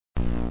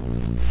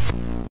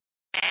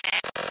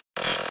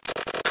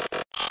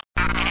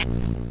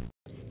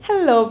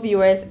Hello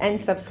viewers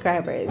and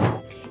subscribers.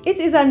 It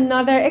is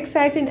another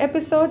exciting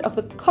episode of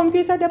the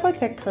Computer Depot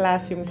Tech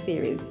Classroom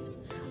series.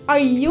 Are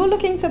you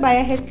looking to buy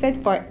a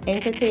headset for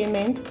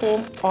entertainment,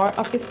 home or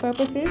office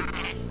purposes?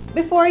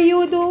 Before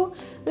you do,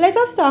 let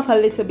us talk a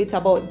little bit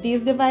about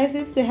these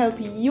devices to help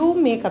you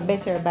make a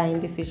better buying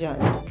decision.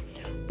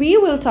 We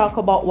will talk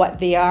about what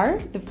they are,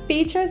 the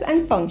features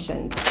and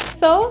functions.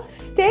 So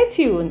stay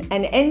tuned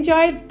and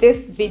enjoy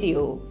this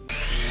video.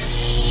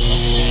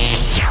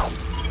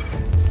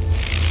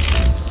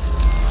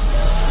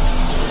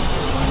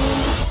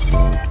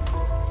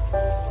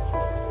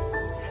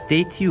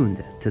 Stay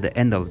tuned to the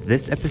end of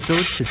this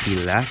episode to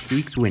see last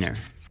week's winner.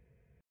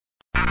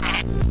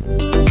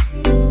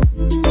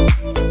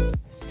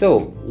 So,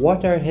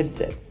 what are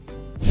headsets?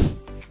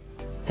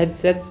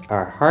 Headsets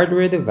are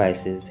hardware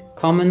devices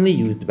commonly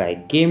used by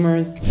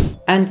gamers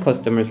and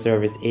customer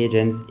service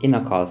agents in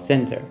a call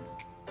center.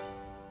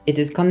 It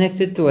is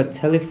connected to a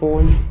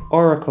telephone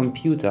or a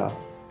computer,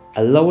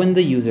 allowing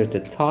the user to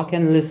talk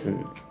and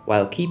listen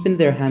while keeping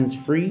their hands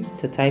free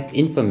to type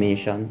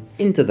information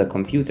into the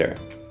computer.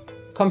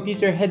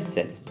 Computer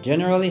headsets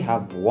generally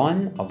have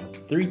one of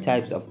three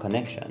types of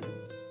connection: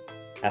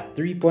 a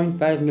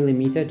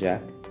 3.5mm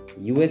jack,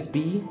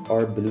 USB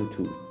or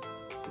Bluetooth.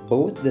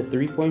 Both the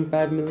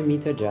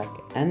 3.5mm jack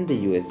and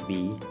the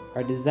USB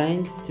are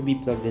designed to be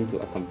plugged into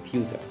a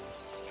computer,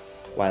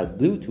 while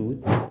Bluetooth,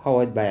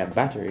 powered by a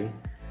battery,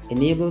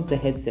 enables the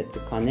headset to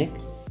connect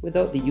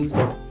without the use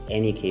of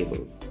any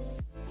cables.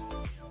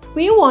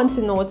 We want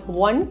to note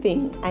one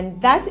thing,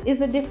 and that is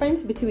the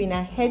difference between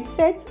a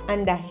headset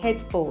and a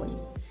headphone.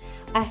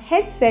 A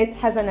headset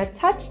has an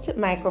attached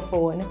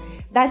microphone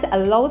that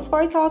allows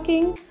for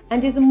talking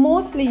and is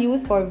mostly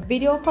used for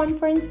video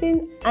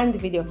conferencing and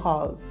video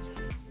calls,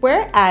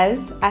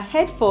 whereas a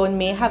headphone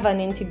may have an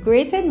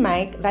integrated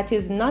mic that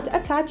is not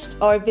attached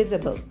or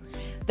visible.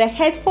 The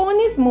headphone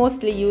is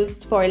mostly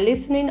used for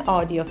listening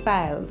audio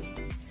files.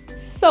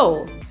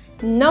 So,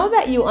 now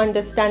that you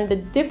understand the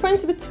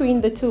difference between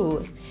the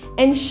two,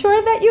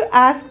 ensure that you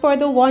ask for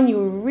the one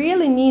you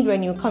really need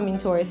when you come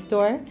into our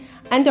store,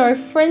 and our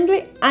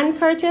friendly and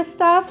courteous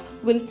staff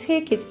will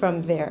take it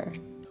from there.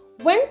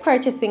 When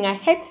purchasing a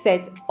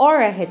headset or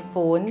a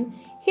headphone,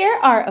 here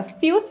are a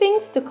few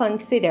things to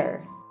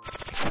consider.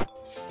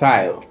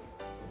 Style.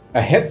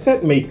 A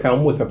headset may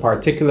come with a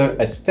particular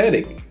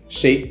aesthetic,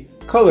 shape,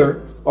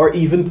 color, or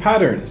even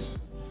patterns.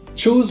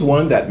 Choose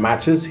one that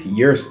matches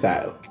your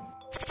style.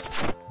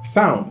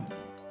 Sound.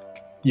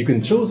 You can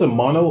choose a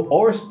mono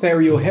or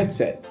stereo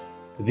headset.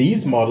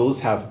 These models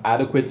have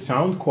adequate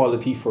sound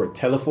quality for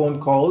telephone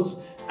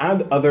calls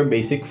and other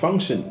basic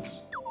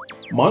functions.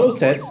 Mono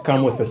sets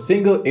come with a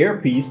single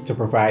earpiece to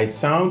provide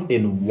sound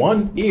in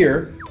one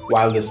ear,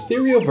 while the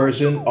stereo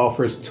version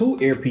offers two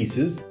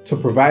earpieces to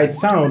provide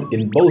sound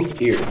in both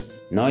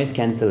ears. Noise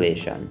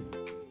cancellation.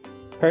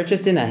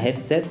 Purchasing a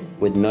headset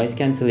with noise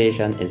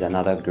cancellation is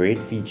another great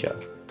feature,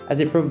 as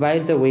it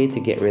provides a way to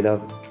get rid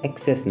of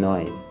excess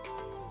noise.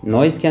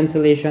 Noise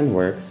cancellation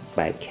works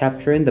by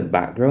capturing the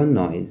background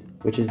noise,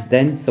 which is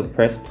then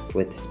suppressed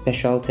with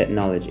special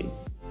technology.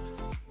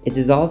 It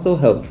is also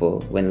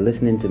helpful when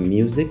listening to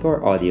music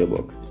or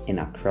audiobooks in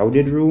a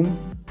crowded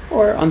room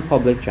or on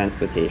public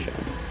transportation.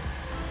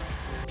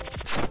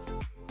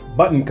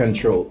 Button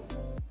control.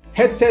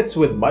 Headsets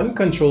with button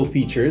control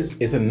features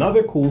is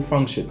another cool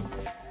function.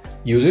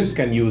 Users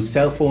can use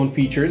cell phone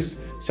features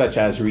such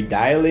as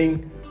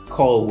redialing,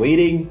 call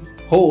waiting,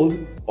 hold,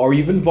 or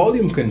even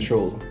volume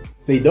control.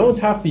 They don't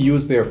have to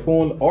use their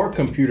phone or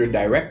computer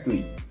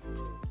directly.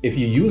 If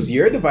you use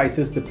your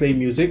devices to play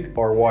music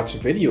or watch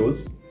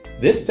videos,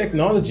 this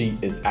technology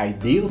is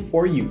ideal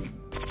for you.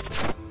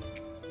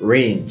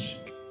 Range.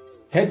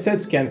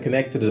 Headsets can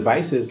connect to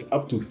devices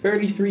up to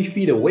 33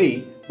 feet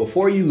away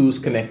before you lose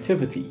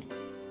connectivity.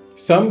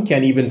 Some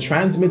can even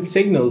transmit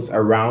signals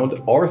around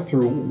or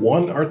through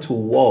one or two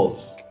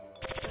walls.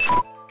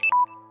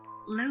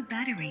 Low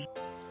battery.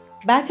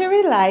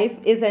 Battery life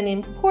is an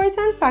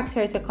important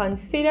factor to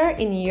consider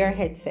in your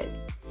headset.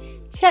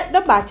 Check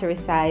the battery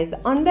size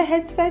on the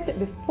headset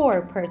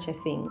before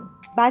purchasing.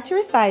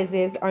 Battery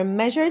sizes are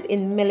measured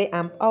in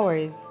milliamp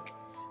hours.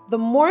 The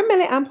more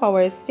milliamp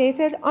hours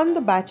stated on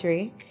the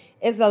battery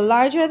is the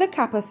larger the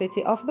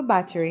capacity of the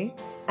battery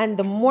and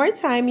the more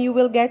time you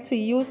will get to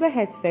use the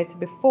headset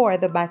before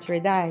the battery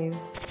dies.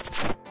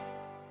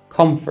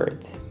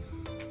 Comfort.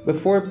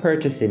 Before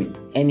purchasing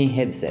any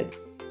headset,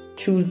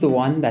 choose the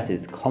one that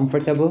is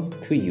comfortable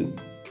to you.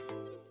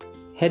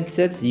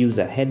 Headsets use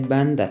a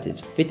headband that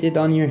is fitted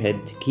on your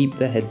head to keep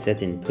the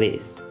headset in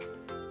place.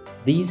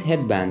 These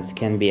headbands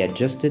can be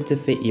adjusted to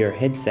fit your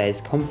head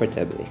size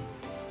comfortably.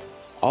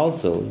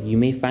 Also, you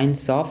may find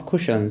soft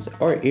cushions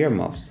or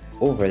earmuffs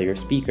over your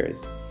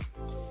speakers.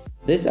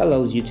 This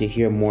allows you to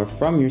hear more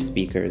from your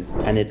speakers,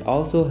 and it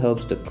also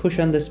helps to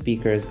cushion the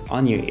speakers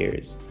on your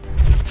ears.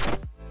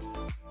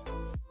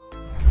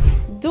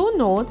 Do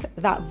note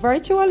that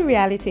virtual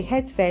reality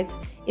headset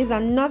is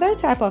another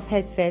type of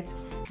headset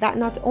that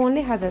not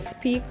only has a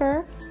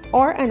speaker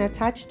or an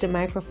attached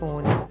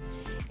microphone.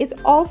 It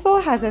also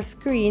has a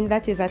screen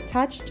that is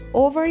attached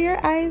over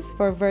your eyes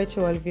for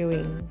virtual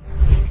viewing.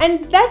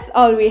 And that's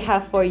all we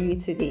have for you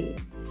today.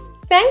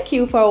 Thank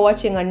you for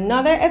watching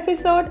another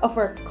episode of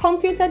our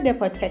Computer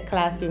Depot Tech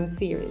Classroom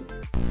series.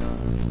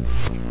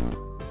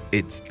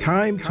 It's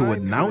time to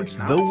announce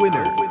the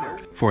winner.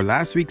 For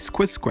last week's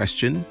quiz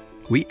question,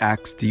 we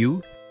asked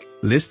you,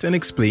 list and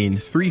explain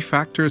 3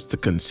 factors to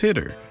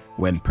consider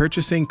when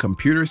purchasing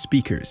computer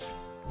speakers.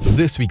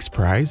 This week's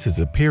prize is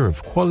a pair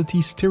of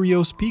quality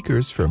stereo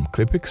speakers from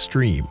Clip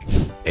Extreme.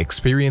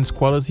 Experience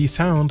quality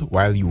sound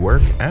while you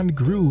work and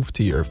groove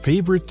to your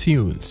favorite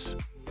tunes.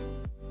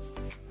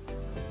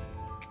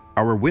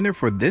 Our winner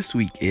for this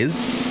week is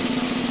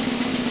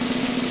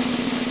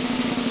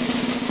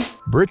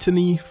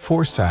Brittany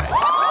Forsyth.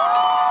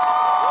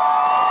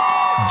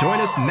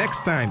 Join us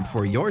next time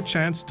for your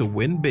chance to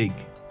win big.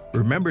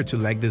 Remember to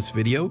like this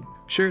video,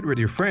 share it with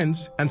your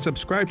friends, and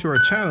subscribe to our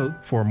channel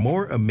for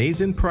more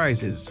amazing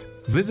prizes.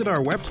 Visit our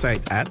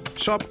website at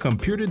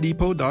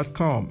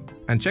shopcomputerdepot.com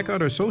and check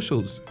out our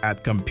socials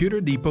at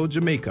Computer Depot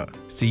Jamaica.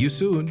 See you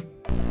soon.